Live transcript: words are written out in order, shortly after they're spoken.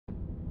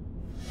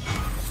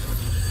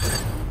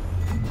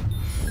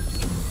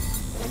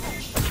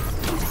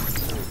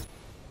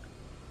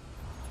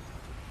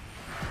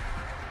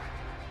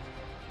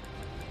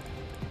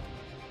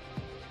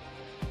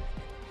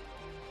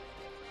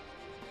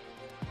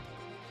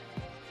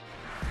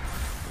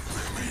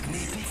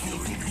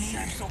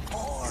so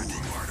bored. Who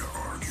am I to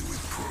argue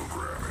with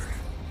programming?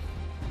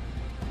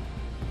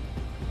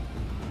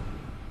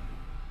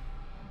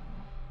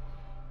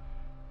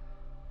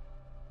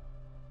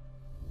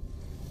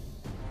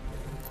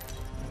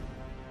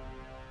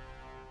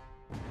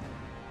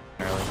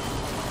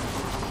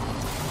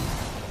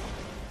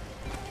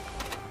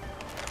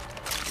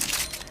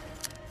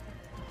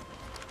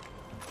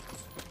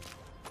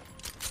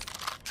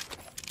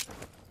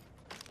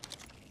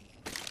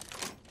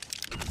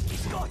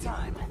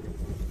 Time.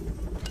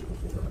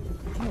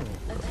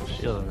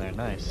 Shield in there,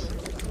 nice.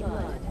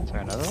 Is there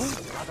another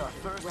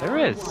one? There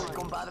is!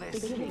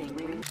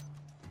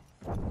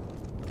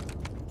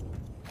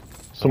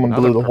 Someone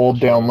Another blew the purple hole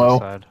shield down on the low.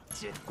 side.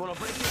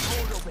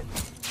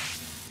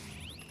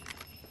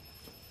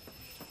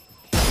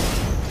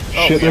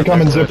 Shit, they're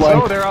coming Oh,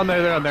 zipline. they're on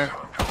there, they're on there.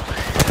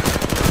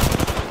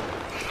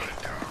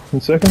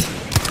 1 second.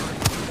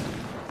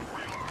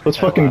 Let's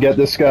fucking get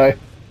this guy.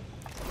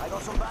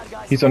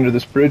 He's under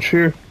this bridge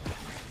here.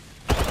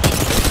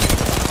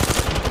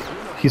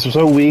 He's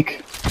so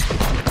weak.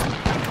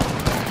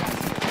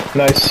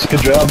 Nice,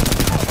 good job.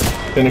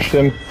 Finished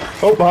him.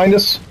 Oh, behind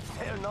us.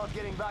 They're not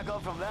getting back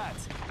up from that.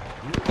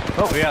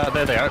 Oh yeah,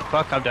 there they are.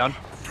 Fuck, I'm down.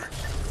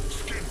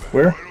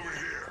 Where?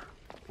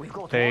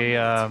 They,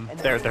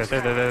 there.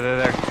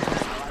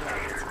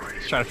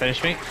 He's trying to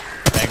finish me.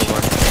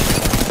 Bangalore.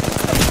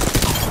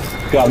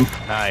 Got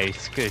him.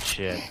 Nice, good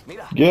shit.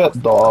 Get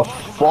the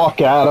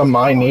fuck out of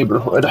my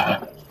neighborhood.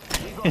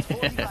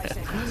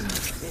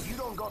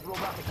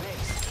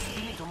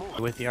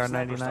 With the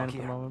R99 at the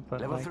moment,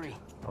 but like,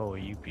 oh,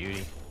 you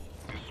beauty.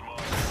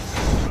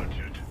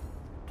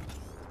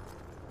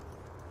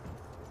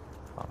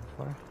 On the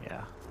floor?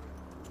 Yeah.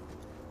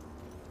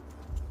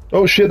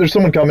 Oh shit, there's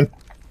someone coming.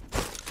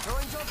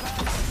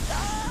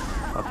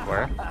 Up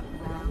where?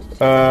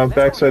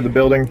 Backside the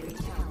building.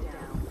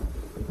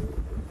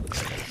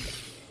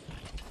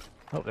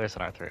 Oh, there's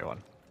an R301.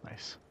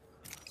 Nice.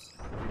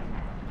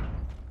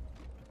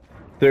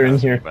 They're in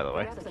here. By the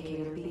way.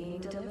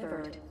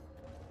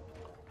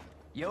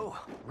 Yo,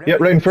 Yeah,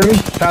 right in front of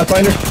me.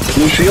 Pathfinder.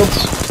 Blue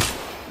shields.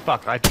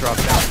 Fuck, I dropped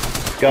down.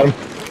 Got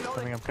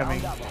him. I'm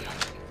coming.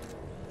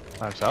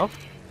 By himself?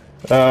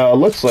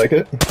 Looks like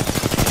it.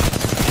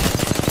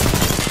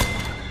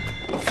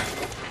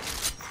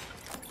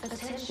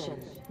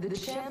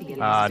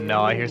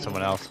 No, I hear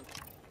someone else.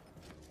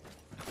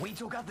 we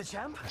took out the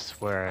champ. I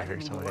swear I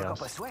heard somebody Up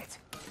a else. sweat.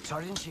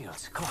 Sergeant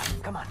Shields,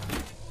 come on.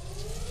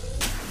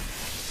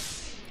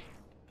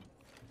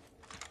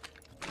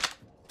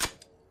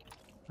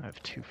 I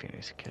have 2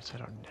 Phoenix kits, I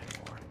don't need any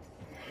more.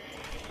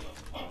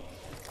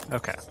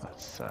 Okay,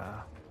 let's,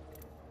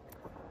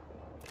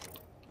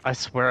 I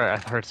swear I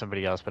heard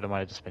somebody else, but it might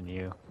have just been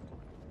you.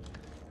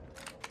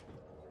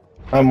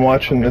 I'm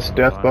watching this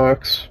death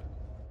box.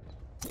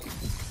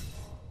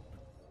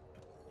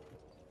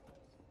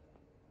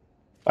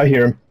 I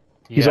hear him.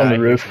 He's Yeah, on I the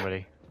hear roof.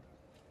 somebody.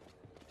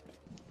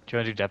 Do you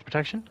want to do death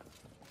protection?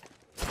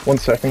 1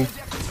 second.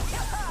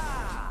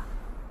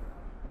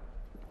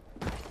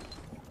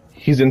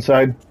 He's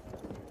inside.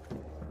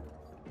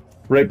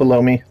 Right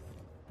below me.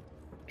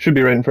 Should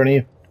be right in front of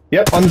you.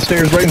 Yep, on the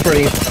stairs, right in front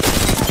of you.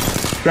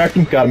 Cracked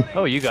him, got him.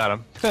 Oh, you got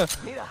him.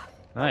 Mira,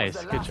 Nice,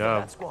 that was the good last of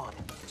job. that squad.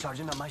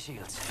 Charging up my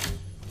shields.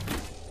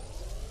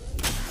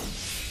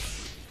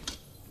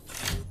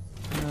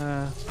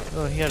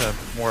 Oh, he had a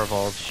more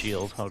evolved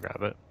shield. I'll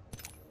grab it.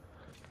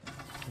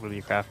 What are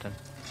you crafting?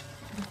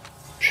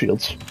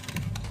 Shields.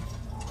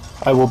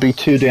 I will be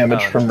 2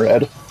 damage from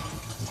red.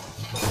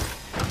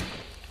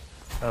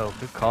 Oh,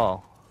 good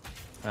call.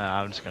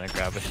 I'm just gonna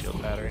grab a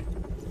shield battery.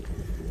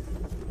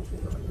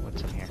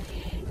 What's in here?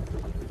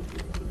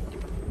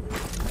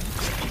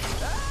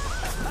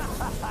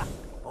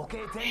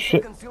 Okay, 10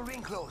 Shit. seconds till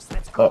ring close.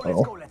 Let's go,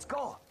 Uh-oh. let's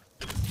go.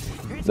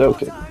 It's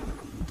Okay. go time.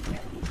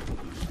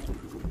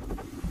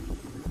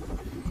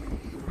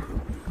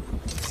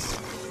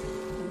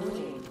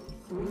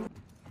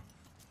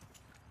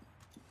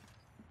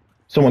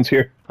 Someone's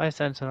here. Bye,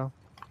 Sentinel.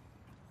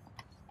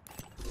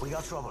 We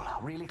got trouble,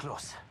 really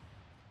close.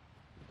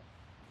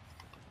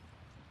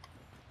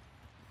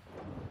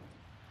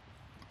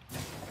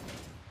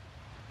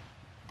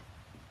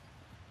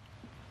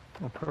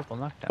 Oh, purple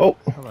knockdown. Oh,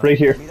 Hello. right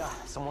here. Mira,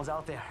 someone's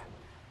out there.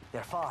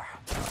 They're far.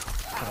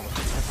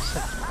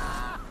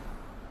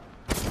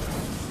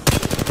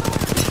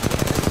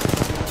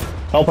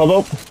 Help, help,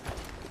 help.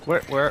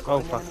 Where? Oh,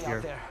 An fuck, enemy here.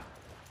 out there.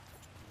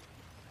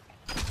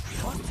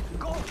 What?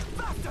 Go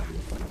faster.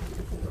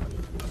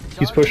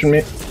 He's pushing me.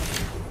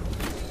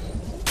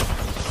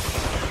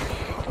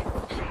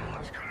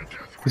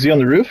 Is he on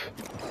the roof?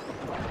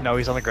 No,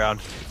 he's on the ground.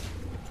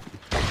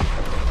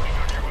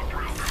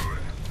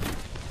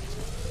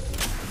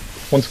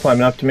 One's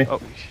climbing up to me. Oh,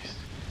 jeez.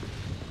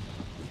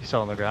 He's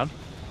still on the ground.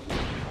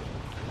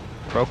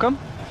 Broke him?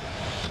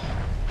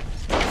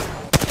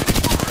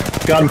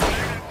 Got him.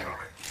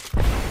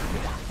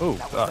 Oh,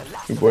 God.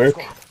 Good work.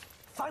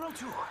 Final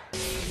 2.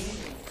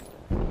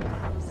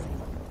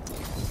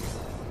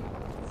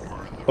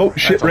 Oh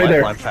shit, That's a right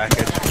there. lifeline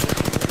package.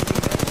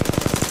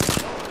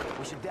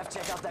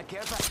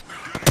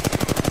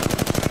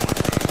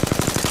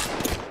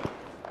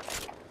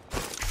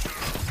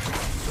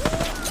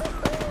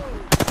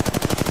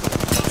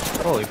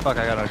 Holy fuck,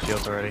 I got no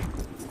shields already.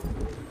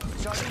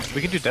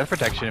 We can do death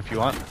protection if you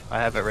want. I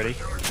have it ready.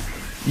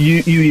 You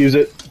use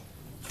it.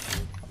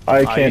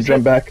 I can't use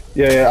jump it? back.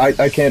 Yeah,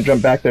 I can't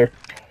jump back there.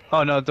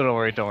 Oh no, don't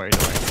worry, don't worry,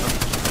 don't worry.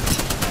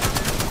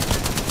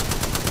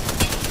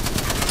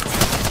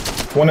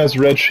 One has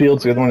red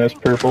shields, the other one has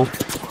purple.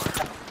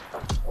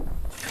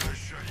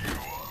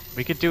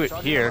 We could do it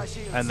here,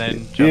 and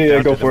then jump Yeah,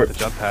 down go to them for with it. the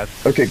jump pad.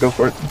 Okay, go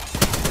for it.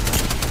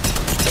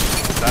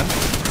 Done?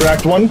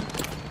 Cracked one.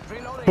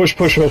 Push,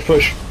 push, push,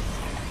 push.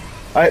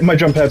 My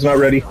jump pad's not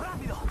ready.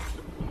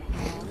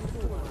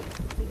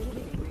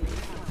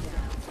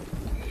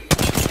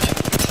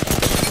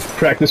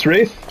 Crack this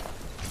wraith.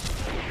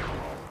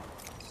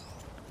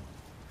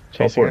 Chasing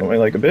Teleporting her. away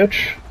like a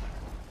bitch.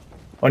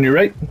 On your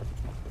right.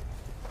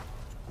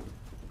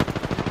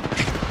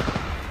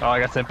 Oh, I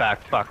got sent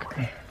back. Fuck.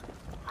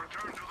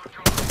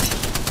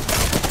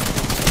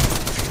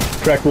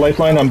 Crack the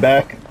lifeline, I'm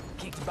back.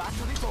 Kicked back to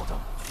the bottom.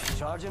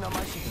 Charging on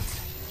my shields.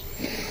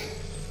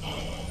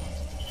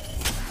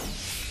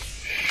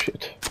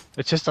 Shit.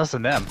 It's just us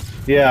and them.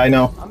 Yeah, I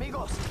know.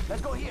 Amigos,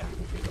 let's go here.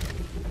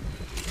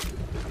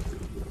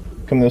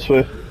 Come this way.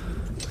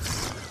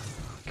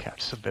 Okay, I'm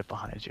just a bit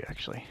behind you,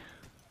 actually.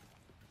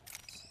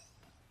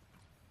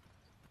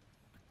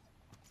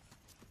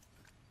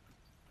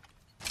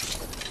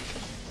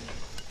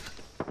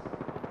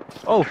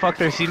 Oh, fuck,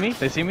 they see me?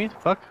 They see me?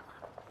 Fuck.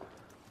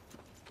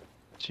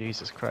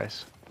 Jesus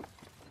Christ.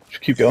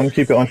 Just keep going,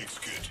 keep going.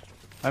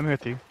 I'm here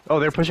with you. Oh,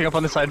 they're pushing up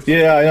on this side.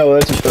 Yeah, I know.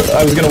 That's.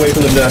 I was gonna wait for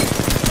them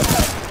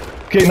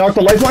to. Okay, knock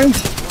the lifeline.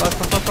 Fuck,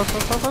 fuck, fuck,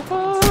 fuck, fuck, fuck,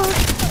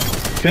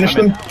 fuck. Finish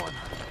I'm them. in.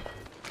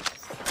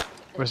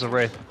 Where's the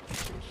Wraith?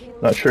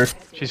 Not sure.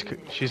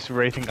 She's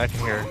wraithing. I can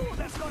hear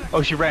her.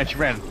 Oh, she ran. She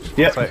ran.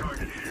 Yep. That's right.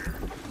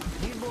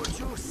 Need more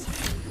juice.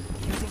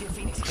 Using the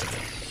Phoenix kit.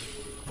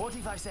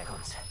 45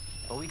 seconds.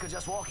 Or we could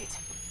just walk it.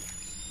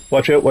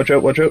 Watch out! Watch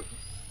out! Watch out!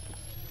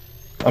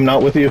 I'm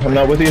not with you. I'm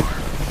not with you.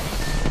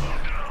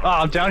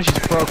 Oh, I'm down. She's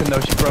broken though.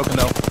 She's broken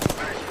though.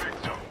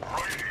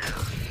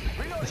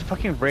 This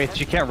fucking Wraith.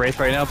 She can't Wraith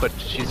right now, but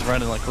she's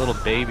running like a little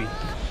baby.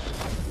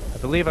 I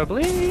believe.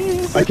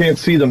 I can't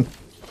see them.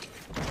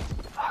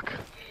 Fuck.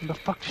 Where the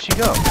fuck did she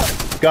go?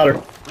 Got her.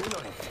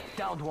 Reloading.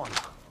 Downed one.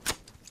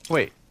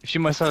 Wait. She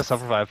must have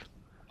self-revived.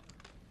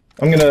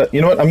 I'm gonna.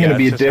 You know what? I'm Yeah, gonna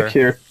be a it's just dick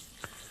here.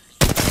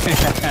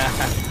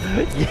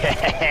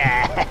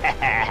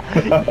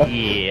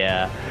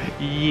 Yeah.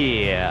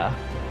 Yeah.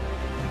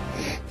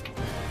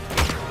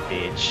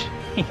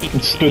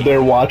 Bitch. Stood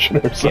there watching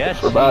herself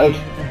Yes. survive.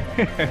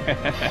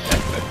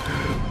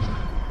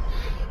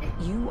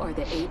 You are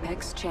the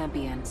Apex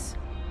Champions.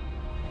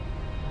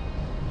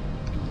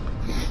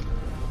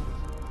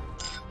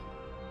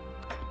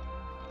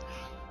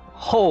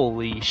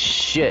 Holy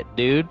shit,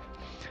 dude.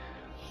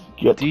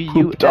 Get Do you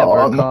pooped ever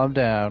on. calm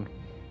down?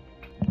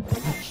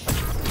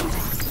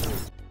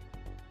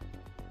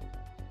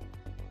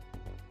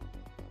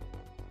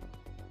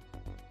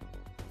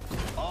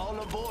 All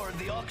aboard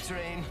the Ox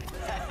train.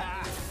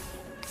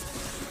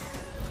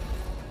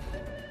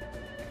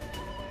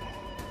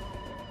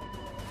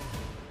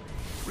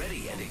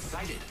 Ready and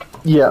excited.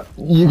 Yeah,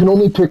 you can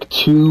only pick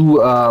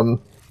two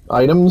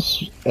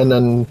items and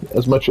then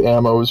as much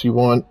ammo as you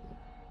want.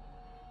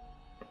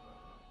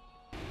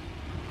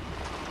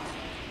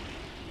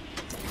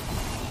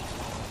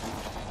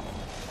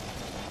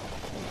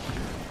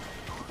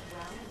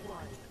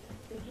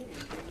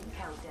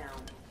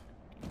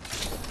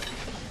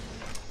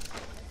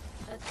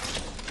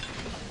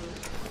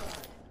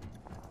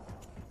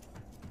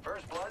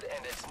 First blood,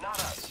 and it's not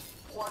us.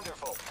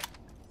 Wonderful.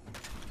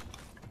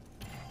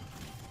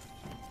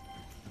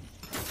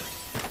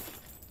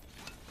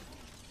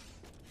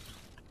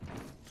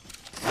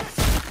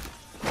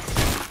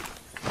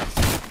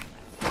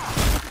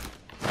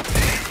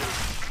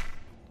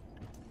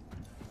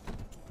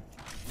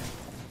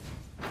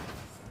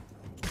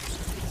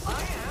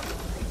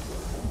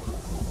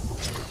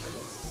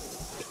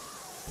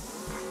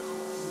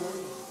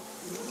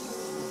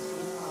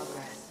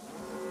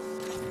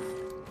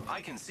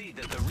 I can see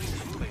that the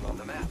ring's moving on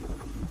the map.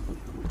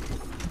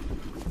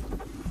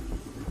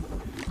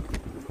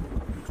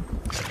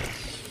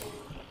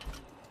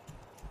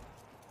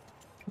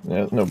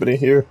 Yeah, nobody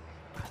here.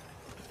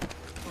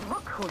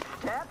 Look who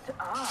stepped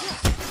up.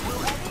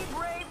 Will any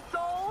brave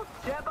soul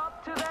step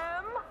up to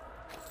them?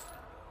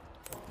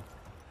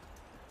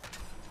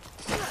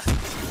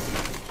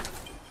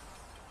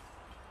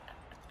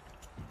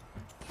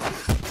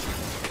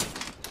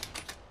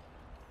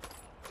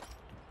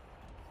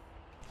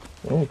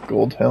 Oh,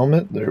 gold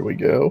helmet. There we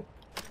go.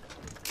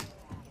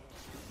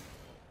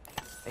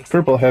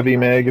 Purple heavy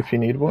mag if you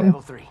need one.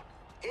 Level 3.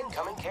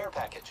 Incoming care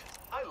package.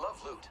 I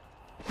love loot.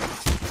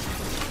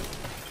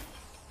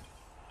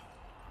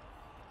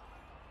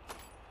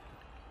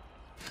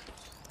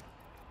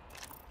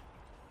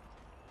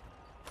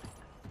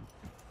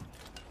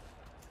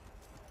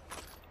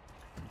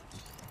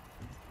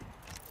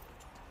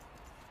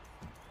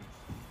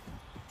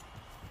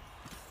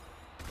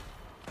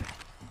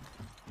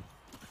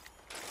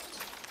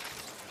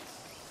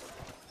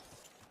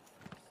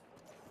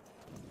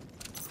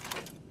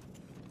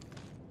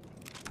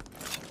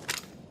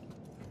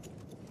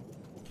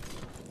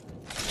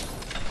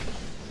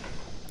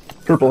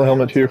 Purple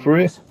helmet here for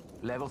you.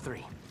 Level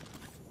 3.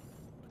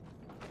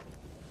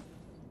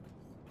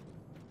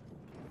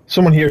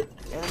 Someone here.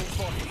 Enemy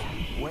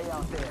spotted. Way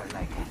out there,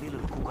 like little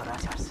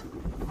cucarachas.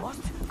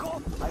 Must go.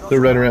 I got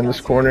They're right some around guys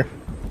this corner.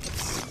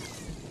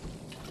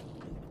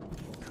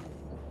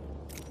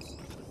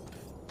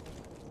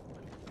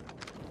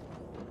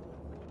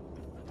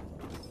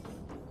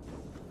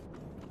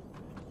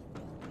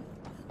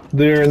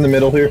 They're in the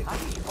middle here.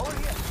 over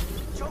here.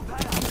 Jump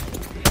right out.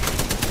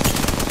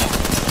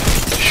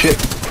 Shit.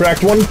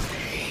 Cracked one.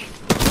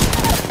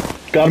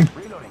 Got him.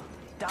 Reloading.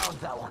 Down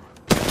that one.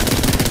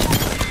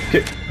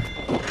 Okay.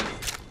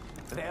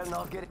 They're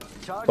not getting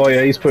charged. Oh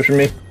yeah, he's pushing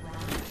me.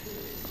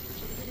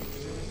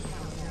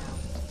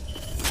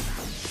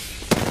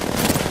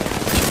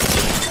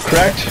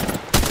 Cracked.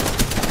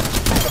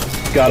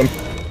 Got him.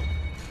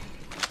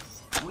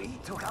 We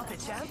took out the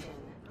champ?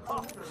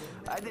 Oh,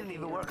 I didn't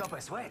even work up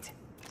a sweat.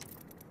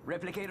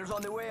 Replicators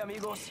on the way,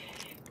 amigos.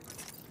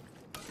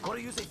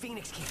 Gotta use a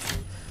Phoenix kit.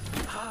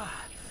 Ah,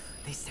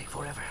 these take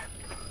forever.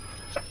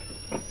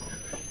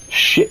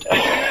 Shit.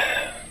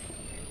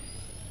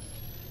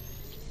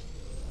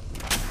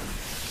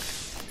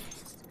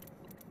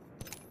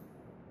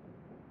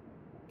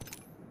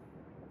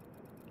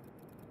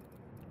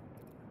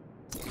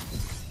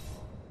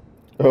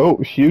 Oh,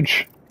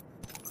 huge.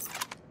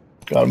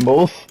 Got them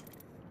both.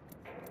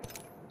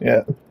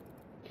 Yeah.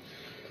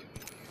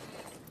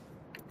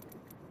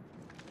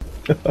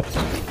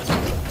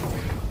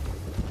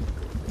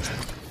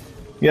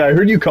 Yeah, I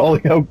heard you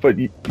calling out, but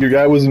your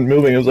guy wasn't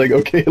moving. I was like,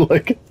 okay,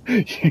 like,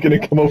 you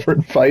gonna come over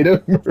and fight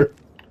him, or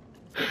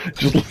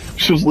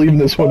just leaving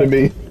this one to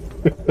me?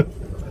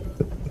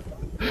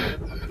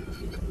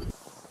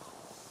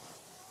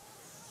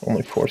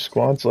 Only 4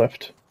 squads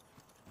left.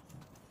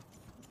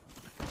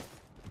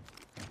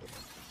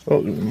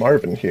 Oh,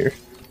 Marvin here.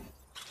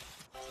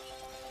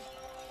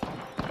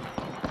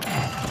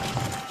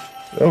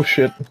 Oh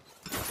shit.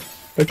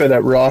 Right by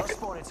that rock.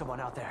 Spotted someone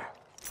out there.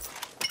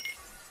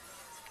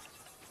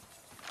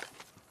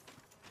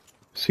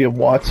 See a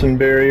Watson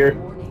barrier.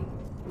 Warning.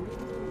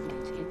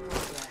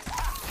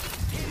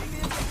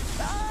 Movement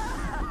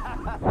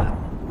in progress.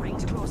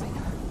 Rings closing.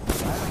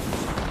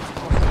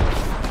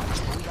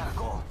 We gotta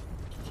go.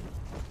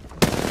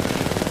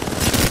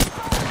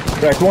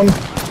 Cracked one.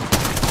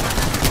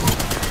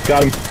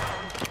 Got him.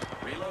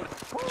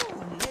 Ooh,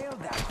 nailed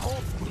that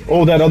whole.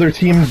 Oh, that other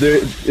team there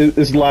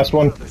is the last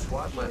one.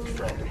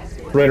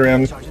 Right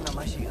around. Charging on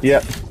my shield.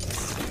 Yeah.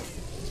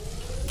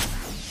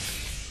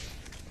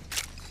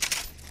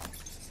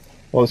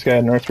 Well, this guy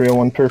had an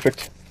R301,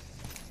 perfect.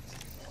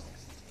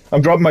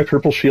 I'm dropping my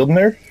purple shield in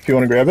there, if you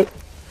want to grab it.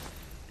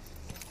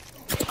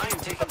 I am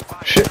taking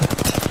fire. Shit.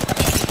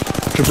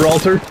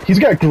 Gibraltar. He's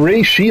got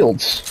gray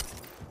shields.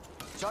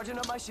 Charging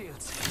up my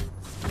shields.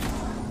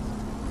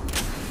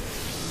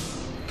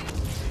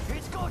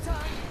 It's go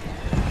time.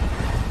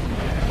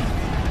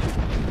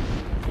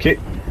 Okay,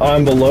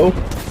 I'm below.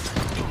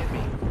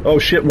 Oh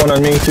shit, one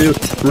on me too.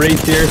 Right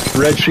here,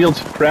 red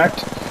shields,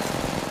 cracked.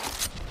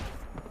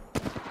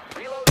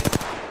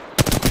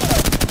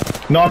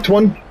 Knocked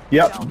one.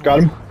 Yep,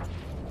 got him.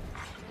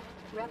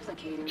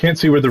 Replicator. Can't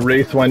see where the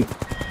Wraith went.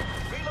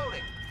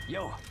 Reloading.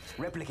 Yo,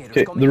 replicators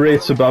Okay, coming the in.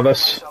 Wraith's above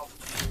us.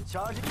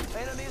 Charging.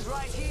 Enemies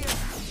right here.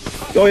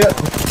 Oh yeah.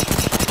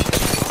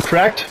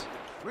 Cracked.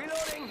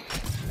 Reloading.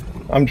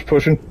 I'm just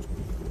pushing.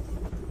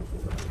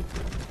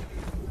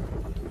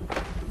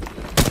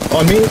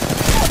 On me.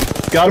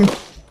 Got him.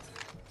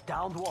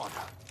 Downed one.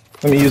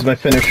 Let me use my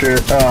finisher.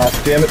 Ah,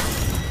 damn it.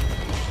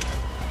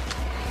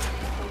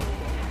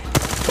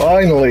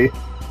 Finally.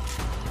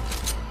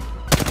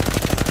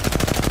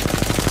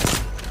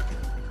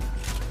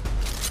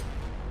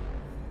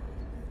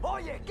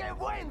 Oye, qué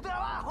buen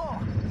trabajo.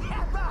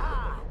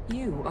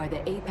 You are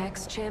the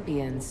Apex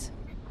champions.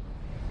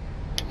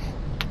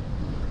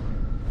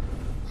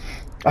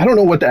 I don't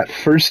know what that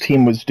first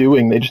team was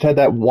doing. They just had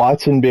that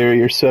Watson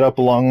barrier set up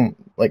along,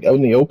 like, out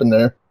in the open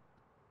there.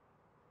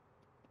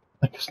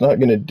 Like, it's not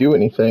gonna do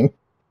anything.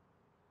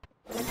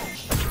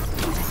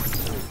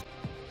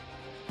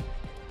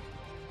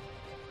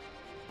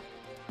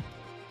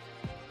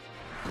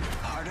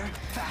 Harder,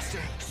 faster,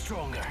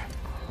 stronger.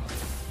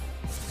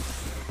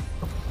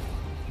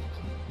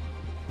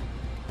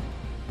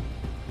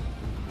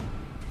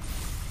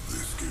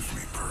 This gives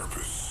me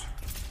purpose.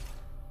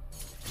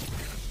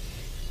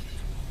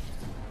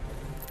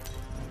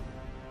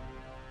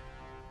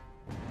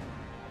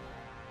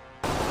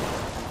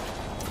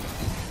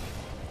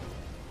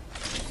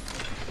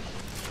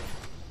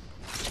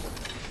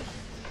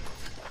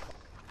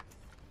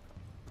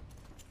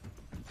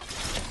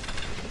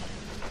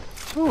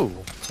 Ooh,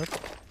 purple.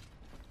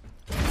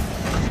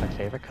 My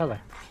favorite color.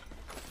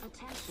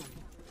 Attention.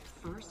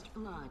 First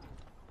blood.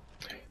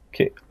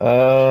 Okay,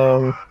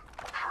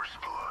 First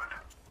blood.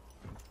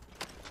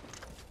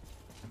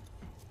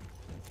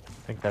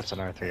 I think that's an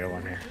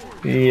R301 here.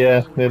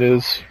 yeah, it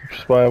is, which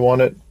is why I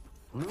want it.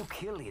 New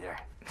kill leader.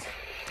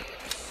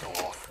 So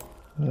off.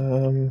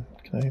 Can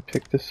I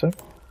pick this up?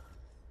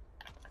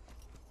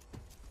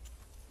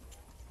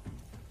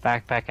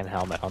 Backpack and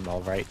helmet on the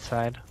right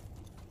side.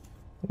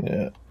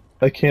 Yeah.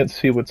 I can't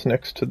see what's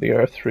next to the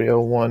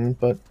R301,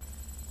 but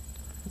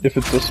if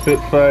it's a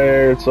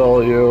Spitfire, it's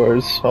all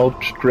yours. I'll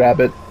just grab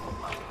it.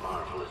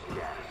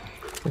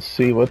 Let's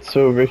see what's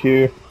over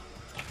here.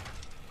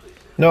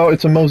 No,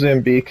 it's a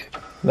Mozambique.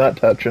 Not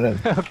touching it.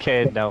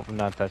 Okay, no, I'm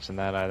not touching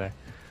that either.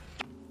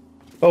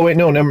 Oh wait,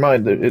 no, never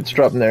mind. It's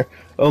dropping there.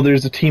 Oh,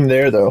 there's a team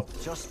there though.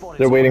 Just spotted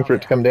They're waiting someone for it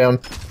out to come down.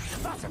 there.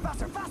 Faster,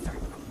 faster, faster!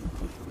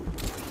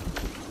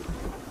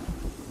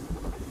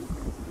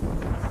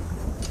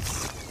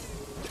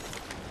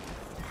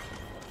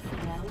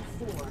 Round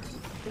 4.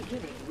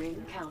 Beginning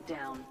ring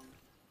countdown.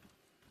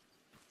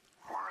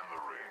 We're in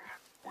the ring,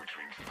 which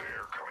means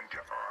they're coming to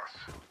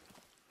us.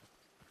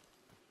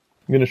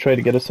 I'm gonna try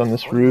to get us on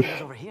this roof.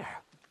 Who's over here?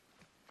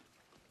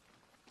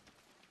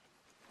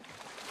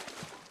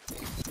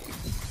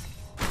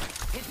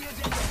 Hit the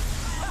agenda.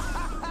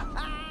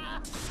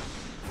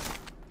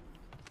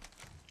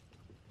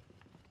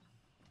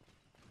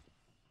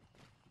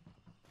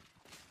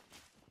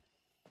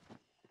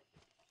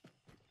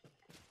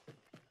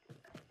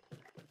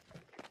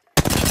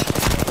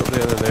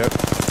 Oh, there.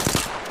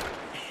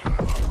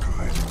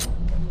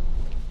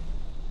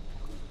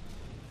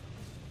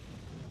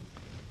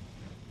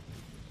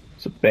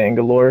 It's a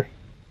Bangalore.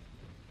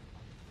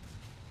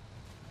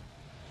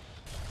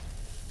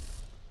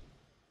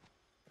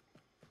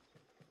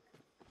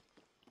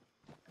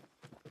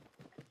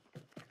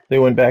 They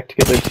went back to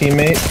get their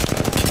teammate.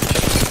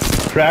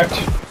 Cracked.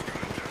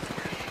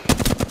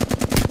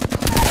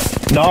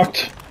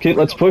 Knocked. Okay,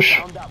 let's push.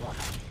 Found that one.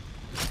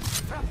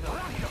 Rapido,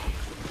 rapido.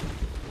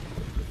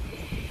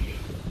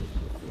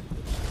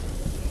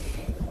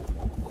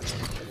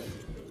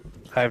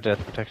 I have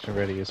death protection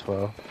ready as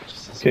well.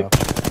 Just as Okay. an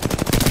option.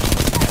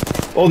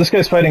 Oh, this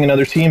guy's fighting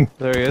another team.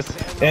 There he is.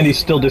 And he's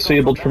still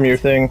disabled from your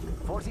thing.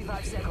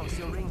 45 seconds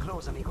till ring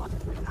close, amigo.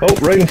 Oh,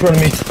 right in front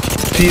of me.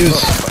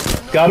 Fuse.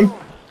 Got him.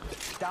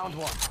 Downed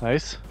one.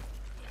 Nice.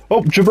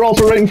 Oh,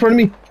 Gibraltar right in front of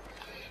me.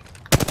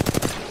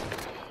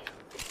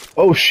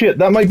 Oh shit,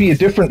 that might be a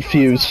different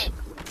Fuse.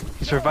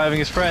 He's reviving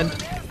his friend.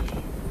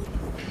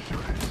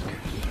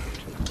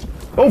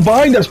 Oh,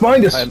 behind us,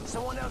 behind us.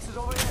 Someone else is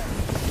over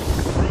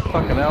there.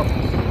 Fucking hell.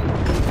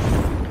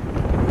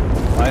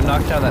 I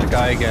knocked down that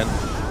guy again.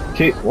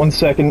 Okay, 1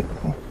 second.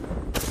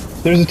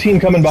 There's a team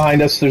coming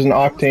behind us. There's an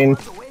Octane.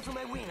 Away from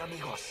my wing,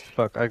 amigos.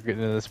 Fuck, I get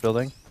into this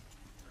building.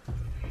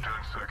 10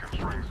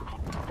 seconds, rings.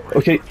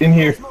 Okay, in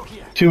here. Smoke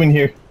here. 2 in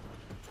here.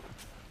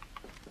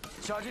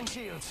 Charging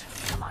shields.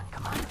 Come on,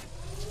 come on.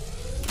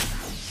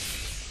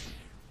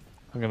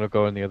 I'm gonna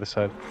go on the other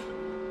side.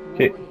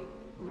 Okay. In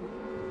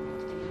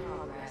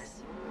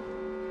progress.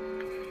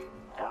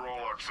 We're all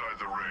outside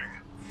the ring.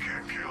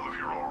 Can't kill if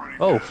you're already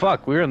Oh dead.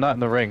 fuck, we're not in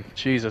the ring.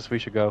 Jesus, we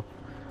should go.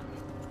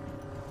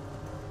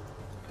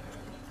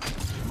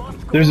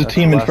 There's a That's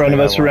team the in last front of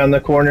thing I us want. around the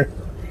corner.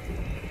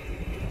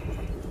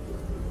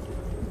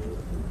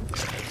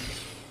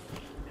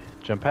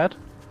 Jump pad?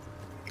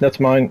 That's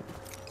mine.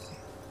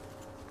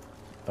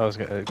 I was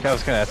gonna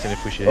asking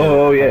if we should hit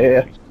Oh, it. yeah,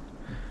 yeah.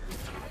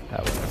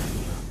 That way.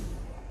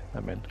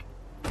 I'm in.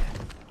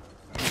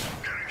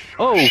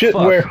 Oh Shit,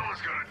 fuck! where? Someone's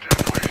got a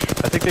death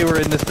wish. I think they were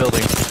in this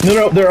building. No,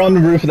 no, they're on the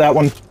roof of that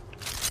one. Use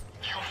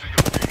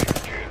the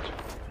Phoenix kit.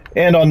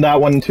 And on that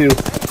one, too.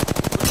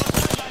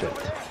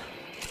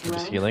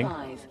 Round healing.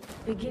 5.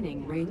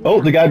 Beginning ring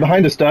Oh, the guy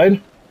behind us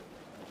died.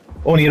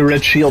 Oh, and he had a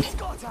red shield.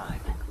 Go time.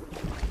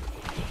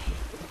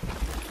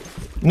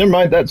 Never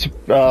mind, that's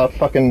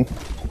fucking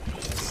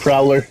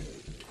Prowler.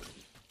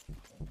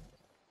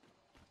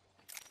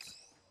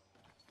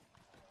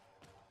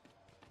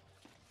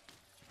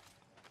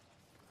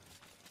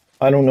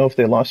 I don't know if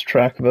they lost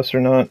track of us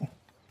or not.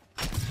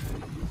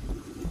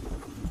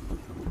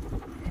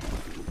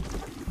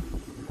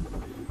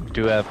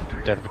 Do have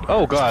death.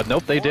 Oh god,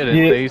 nope, they didn't.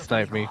 Yeah. They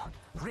sniped me.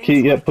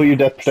 Okay, yeah, put your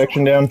death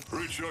protection down.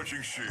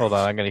 Recharging shields. Hold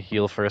on, I'm gonna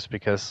heal first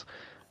because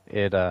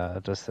it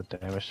does the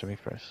damage to me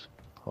first.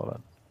 Hold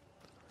on.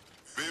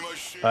 Be my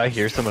shield. I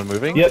hear someone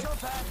moving. Yep.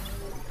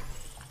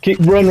 Okay,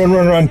 run, run,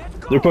 run, run.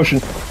 They're pushing.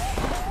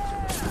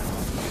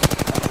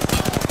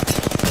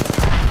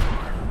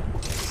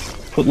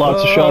 Put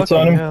lots of shots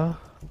on him. Yeah.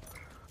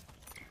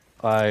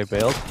 I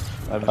bailed.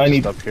 I'm I just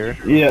need- up here.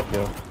 Yeah.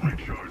 Yo.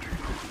 Recharging.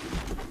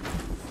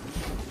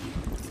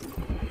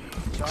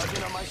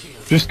 Charging on my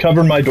shield. Just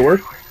cover my door.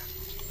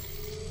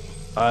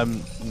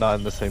 I'm not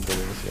in the same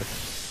building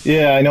as you.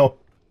 Yeah, I know.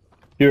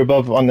 You're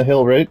above on the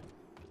hill, right?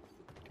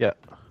 Yeah.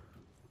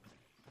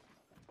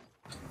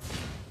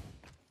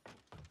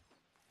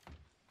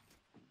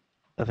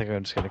 I think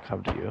I'm just gonna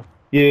come to you.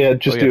 Yeah,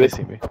 just oh, yeah, do they it.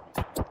 see me.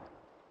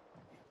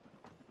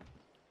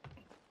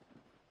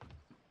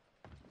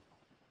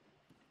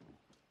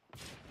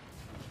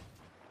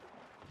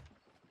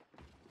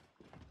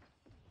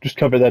 Just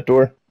cover that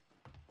door.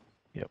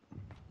 Yep.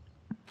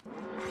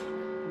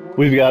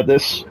 We've got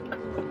this.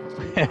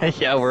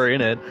 Yeah, we're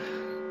in it.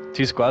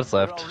 2 squads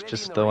left.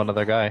 Just the one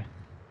other guy.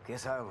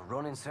 Guess I'll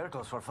run in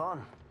circles for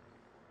fun.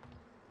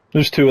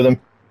 There's 2 of them.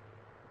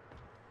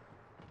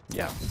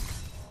 Yeah.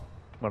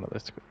 One of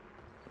those.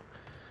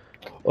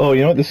 Oh,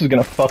 you know what? This is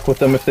gonna fuck with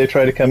them if they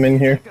try to come in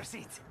here. Take your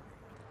seat.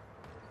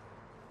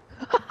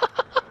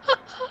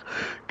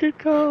 Good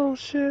call,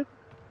 shit.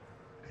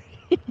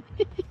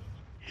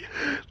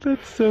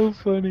 That's so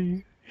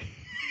funny.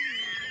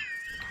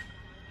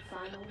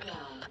 Final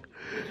round.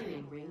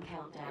 Beginning ring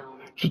countdown.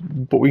 Just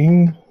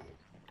boing.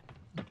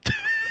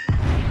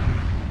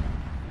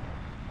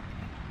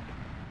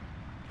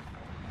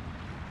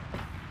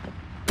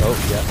 Oh,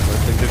 yeah,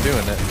 looks like they're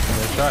doing it.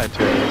 They're trying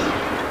to at least.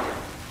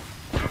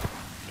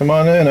 Come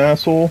on in,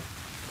 asshole.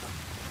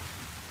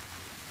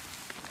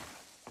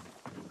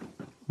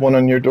 One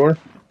on your door.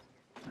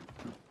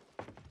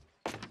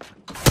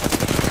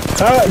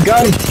 Ah,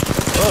 got him!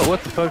 Oh,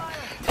 what the fuck?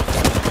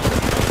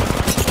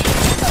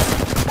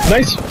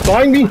 Nice!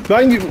 Behind me!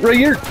 Behind you! Right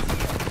here!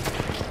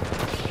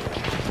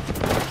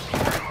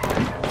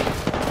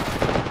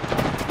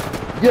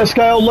 Yes,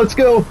 Kyle, let's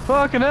go!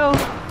 Fucking hell!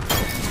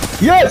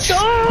 Yes!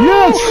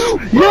 Yes!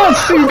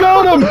 Yes! You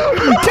got him!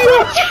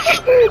 Yes!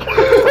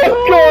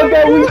 Oh god,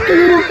 that was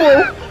beautiful!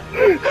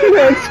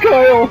 Yes,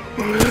 Kyle!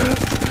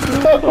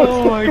 That was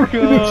Oh my the greatest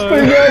God.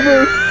 thing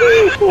ever!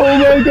 Oh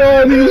my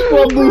god, he was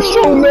probably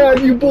so mad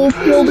you both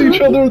killed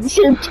each other at the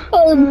same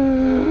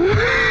time!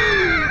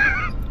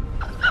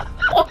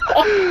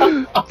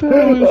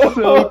 That was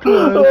so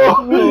close.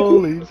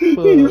 Holy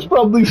fuck. He's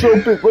probably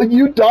so pissed. Like,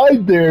 you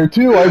died there,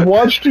 too. I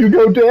watched you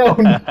go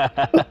down.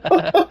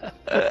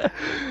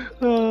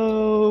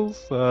 Oh,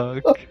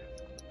 fuck.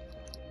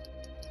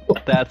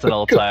 That's an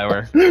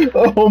all-timer.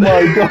 Oh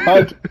my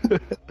god.